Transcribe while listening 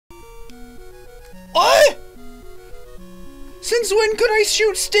What? Since when could I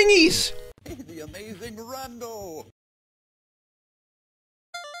shoot stingies? The amazing Rando!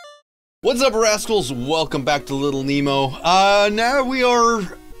 What's up, rascals? Welcome back to Little Nemo. Now we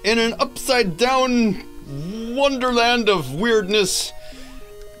are in an upside-down wonderland of weirdness.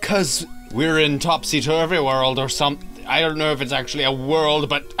 'Cause we're in Topsy Turvy world or something. I don't know if it's actually a world,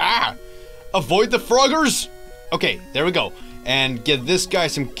 but avoid the froggers! Okay, there we go. And give this guy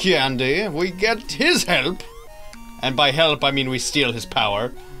some candy. We get his help. And by help, I mean we steal his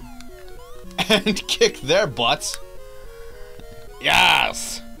power. And kick their butts.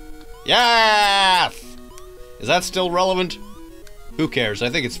 Yes! Yes! Is that still relevant? Who cares? I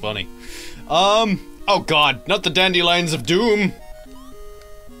think it's funny. Oh god, not the dandelions of doom.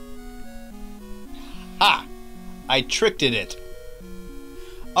 Ha! I tricked it.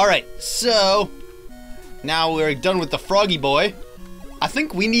 Alright, so now we're done with the froggy boy. I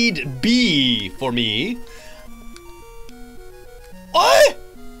think we need B for me. What?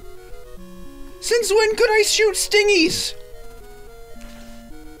 Since when could I shoot stingies?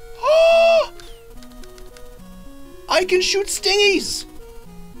 Oh! I can shoot stingies.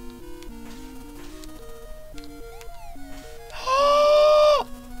 Oh!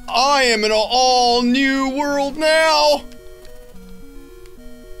 I am in an all new world now.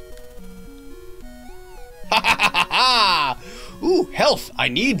 Ha ha ha ha! Ooh, health. I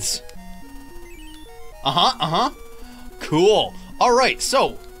needs. Cool. Alright,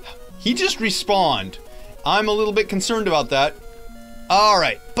 so, he just respawned. I'm a little bit concerned about that.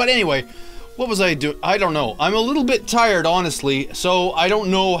 Alright, but anyway, what was I doing? I don't know. I'm a little bit tired, honestly, so I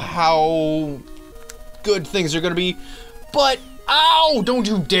don't know how good things are gonna be. But, ow! Don't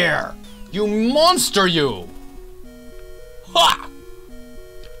you dare! You monster, you! Ha!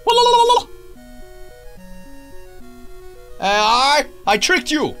 I tricked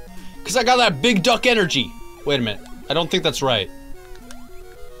you! Because I got that big duck energy. Wait a minute. I don't think that's right.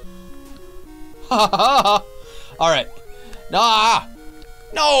 Ha ha ha! Alright. Nah!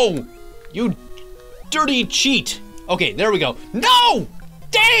 No! You dirty cheat! Okay, there we go. No!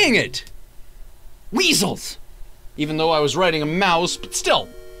 Dang it! Weasels! Even though I was riding a mouse, but still.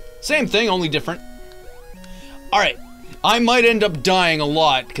 Same thing, only different. Alright. I might end up dying a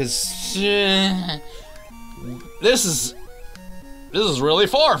lot, because this is really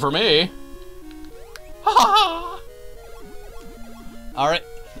far for me. Ha ha ha! Alright.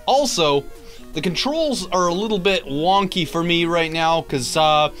 Also, the controls are a little bit wonky for me right now, because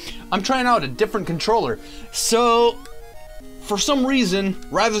I'm trying out a different controller. So, for some reason,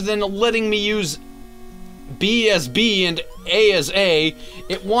 rather than letting me use B as B and A as A,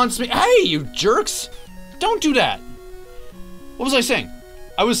 it wants me— hey, you jerks! Don't do that! What was I saying?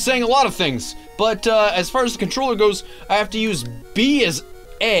 I was saying a lot of things, but as far as the controller goes, I have to use B as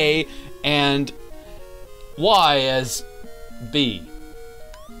A and Y as B.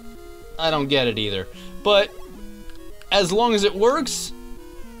 I don't get it either. But as long as it works,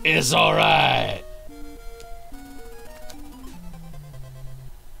 it's alright.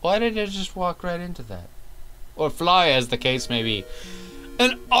 Why did I just walk right into that? Or fly, as the case may be.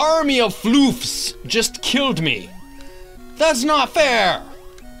 An army of floofs just killed me. That's not fair.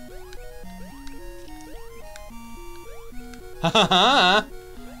 Ha ha ha.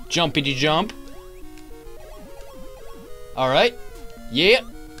 Jumpity jump. Alright. Yeah.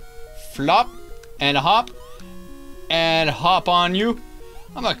 Flop and hop on you.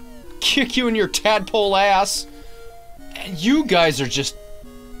 I'm gonna kick you in your tadpole ass. And you guys are just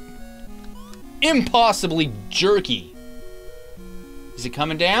impossibly jerky. Is it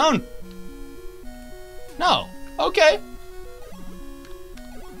coming down? No. Okay.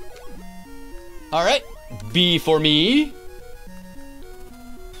 Alright. B for me.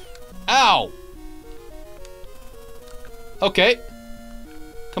 Ow. Okay.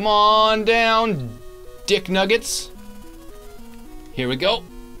 Come on down, dick nuggets. Here we go.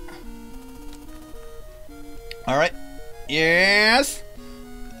 Alright. Yes.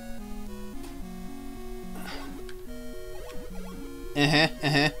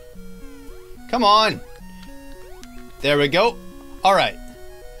 Come on. There we go. Alright.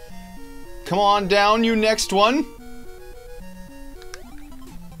 Come on down, you next one.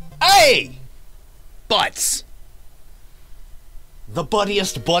 Hey! Butts. The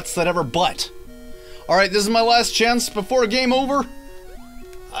buttiest butts that ever butt. Alright, this is my last chance before game over.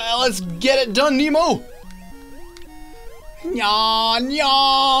 Let's get it done, Nemo. Nya,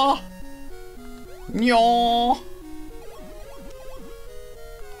 nya. Nya.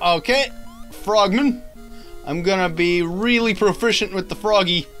 Okay, Frogman. I'm gonna be really proficient with the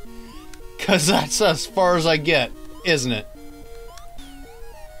froggy. 'Cause that's as far as I get, isn't it?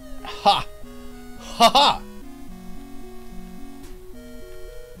 Ha! Haha!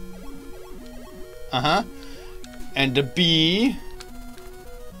 Uh-huh. And a bee.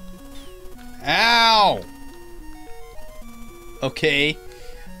 Ow! Okay.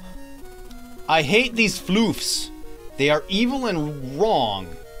 I hate these floofs. They are evil and wrong.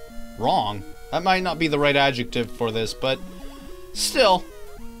 Wrong? That might not be the right adjective for this, but still.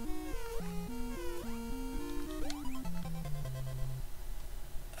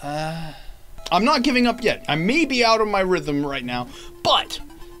 I'm not giving up yet. I may be out of my rhythm right now, but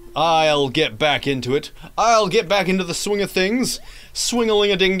I'll get back into it. I'll get back into the swing of things.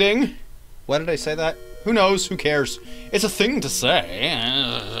 Swing-a-ling-a-ding-ding. Why did I say that? Who knows? Who cares? It's a thing to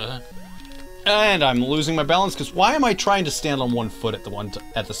say. And I'm losing my balance because why am I trying to stand on one foot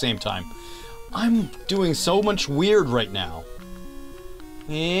at the same time? I'm doing so much weird right now.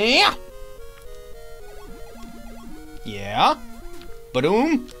 Yeah. Yeah.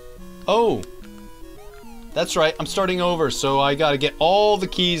 Ba-doom. Oh. That's right, I'm starting over, so I gotta get all the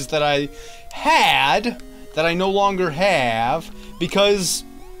keys that I had that I no longer have because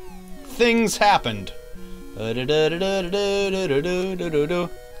things happened. An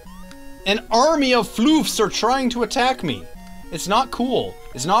army of floofs are trying to attack me. It's not cool.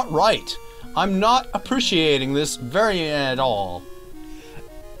 It's not right. I'm not appreciating this very at all.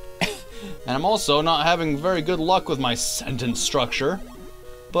 And I'm also not having very good luck with my sentence structure.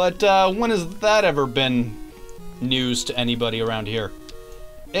 But when has that ever been news to anybody around here?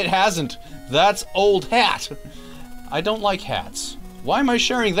 It hasn't. That's old hat. I don't like hats. Why am I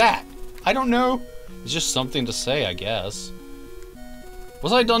sharing that? I don't know. It's just something to say, I guess.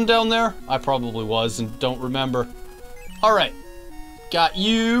 Was I done down there? I probably was and don't remember. Alright. Got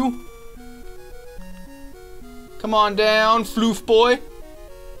you. Come on down, floof boy.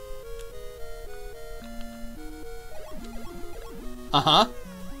 Uh-huh.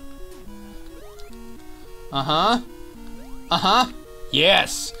 Uh-huh. Uh-huh.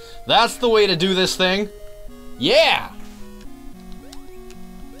 Yes. That's the way to do this thing. Yeah.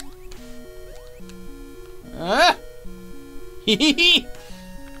 Hee hee hee.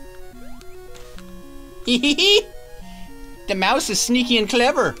 Hee hee hee. The mouse is sneaky and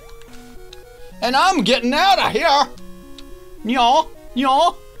clever. And I'm getting out of here. Yaw.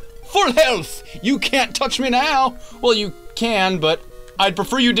 Yaw. Full health. You can't touch me now. Well, you can, but I'd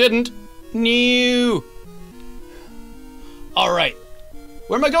prefer you didn't. No. Alright.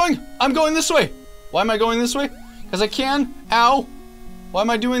 Where am I going? I'm going this way. Why am I going this way? Because I can. Ow. Why am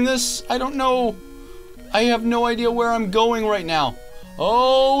I doing this? I don't know. I have no idea where I'm going right now.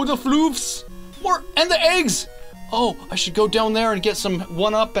 Oh, the floofs. More. And the eggs. Oh, I should go down there and get some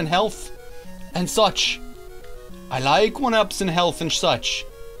 1-up and health and such. I like 1-ups and health and such.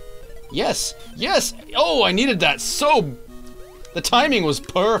 Yes. Yes. Oh, I needed that so... The timing was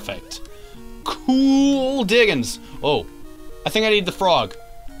perfect. Cool diggins. Oh. I think I need the frog.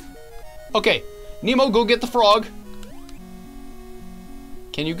 Okay, Nemo, go get the frog.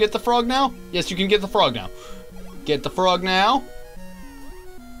 Can you get the frog now? Yes, you can get the frog now. Get the frog now.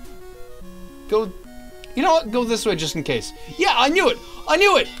 Go, you know what? Go this way just in case. Yeah, I knew it. I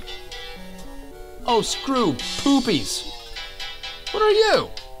knew it. Oh, screw poopies. What are you?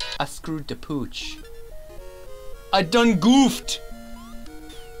 I screwed the pooch. I done goofed.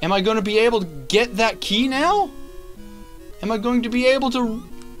 Am I going to be able to get that key now? Am I going to be able to...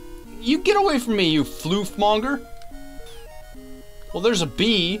 You get away from me, you floofmonger. Well, there's a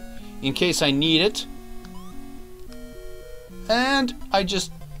bee, in case I need it. And I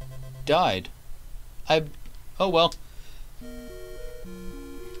just died. Oh well.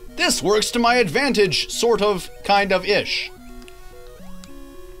 This works to my advantage, sort of, kind of-ish.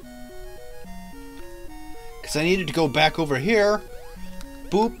 Because I needed to go back over here.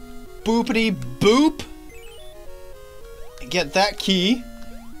 Boop, boopity, boop. Get that key.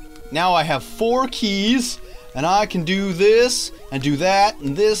 Now I have 4 keys, and I can do this, and do that,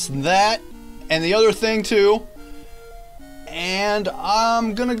 and this, and that, and the other thing too. And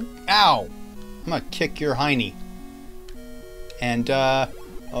I'm gonna... Ow. I'm gonna kick your hiney. And,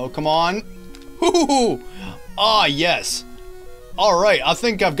 oh, come on. Hoo-hoo-hoo! Ah, yes. Alright, I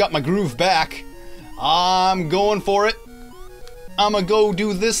think I've got my groove back. I'm going for it. I'm gonna go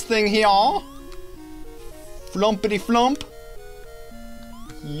do this thing here. Flumpity flump.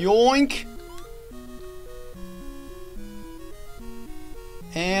 Yoink.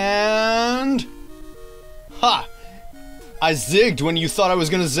 And... Ha! I zigged when you thought I was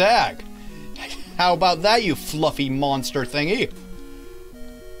gonna zag. How about that, you fluffy monster thingy?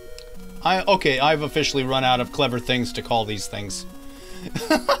 Okay, I've officially run out of clever things to call these things.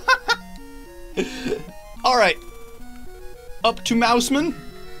 Alright. Up to Mouseman.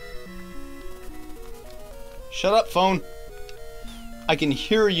 Shut up, phone. I can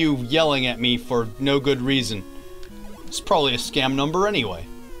hear you yelling at me for no good reason. It's probably a scam number anyway.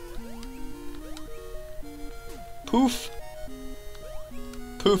 Poof.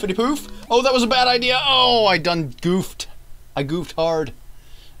 Poofity poof. Oh, that was a bad idea. Oh, I done goofed. I goofed hard.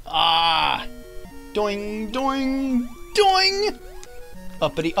 Ah. Doing, doing, doing.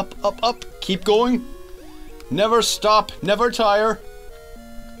 Uppity up, up, up. Keep going. Never stop, never tire.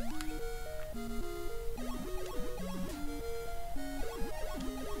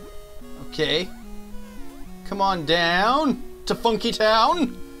 Okay. Come on down to Funky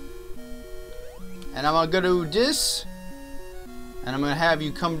Town. And I'm gonna do this. And I'm gonna have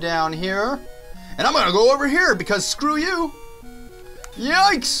you come down here. And I'm gonna go over here because screw you.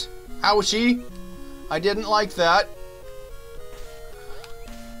 Yikes! Ouchie. I didn't like that.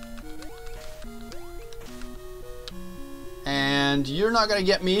 And you're not gonna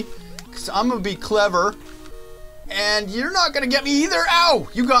get me, because I'm gonna be clever. And you're not gonna get me either. Ow!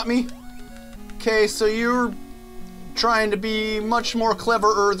 You got me. Okay, so you're trying to be much more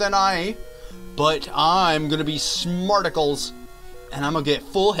cleverer than I. But I'm gonna be smarticles. And I'm gonna get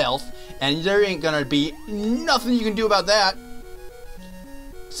full health. And there ain't gonna be nothing you can do about that.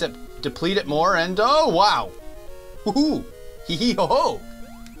 Except deplete it more and oh wow. Woohoo! Hee hee ho ho!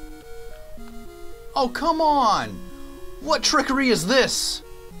 Oh come on! What trickery is this?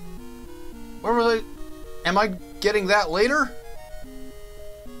 Where were they? Am I getting that later?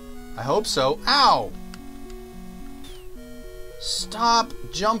 I hope so. Ow! Stop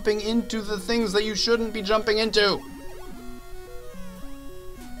jumping into the things that you shouldn't be jumping into.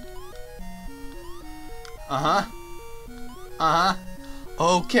 Uh-huh. Uh-huh.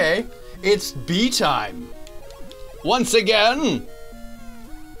 Okay. It's bee time. Once again.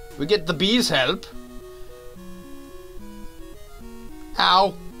 We get the bees' help.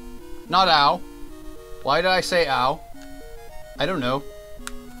 Ow. Not ow. Why did I say ow? I don't know.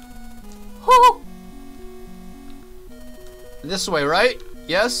 Woo! This way, right?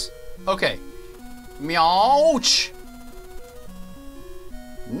 Yes? Okay. Meowch!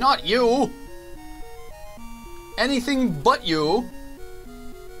 Not you! Anything but you.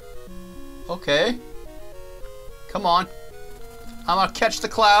 Okay. Come on. I'm gonna catch the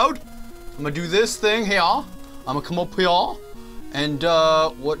cloud. I'm gonna do this thing here. I'm gonna come up here. And,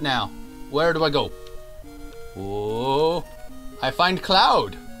 what now? Where do I go? Whoa. I find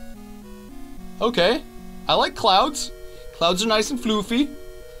cloud. Okay. I like clouds. Clouds are nice and floofy.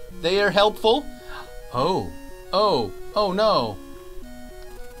 They are helpful. Oh. Oh. Oh no.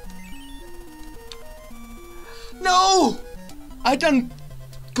 No! I done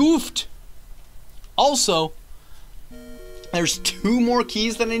goofed. Also, there's 2 more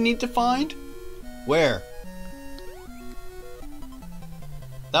keys that I need to find. Where?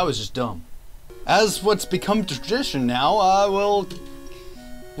 That was just dumb. As what's become tradition now,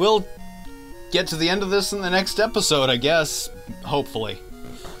 we'll get to the end of this in the next episode, I guess. Hopefully.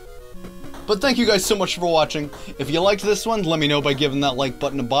 But thank you guys so much for watching. If you liked this one, let me know by giving that like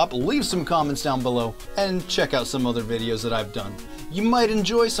button a bop, leave some comments down below, and check out some other videos that I've done. You might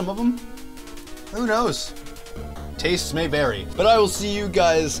enjoy some of them. Who knows? Tastes may vary. But I will see you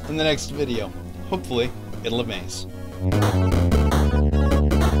guys in the next video. Hopefully, it'll amaze.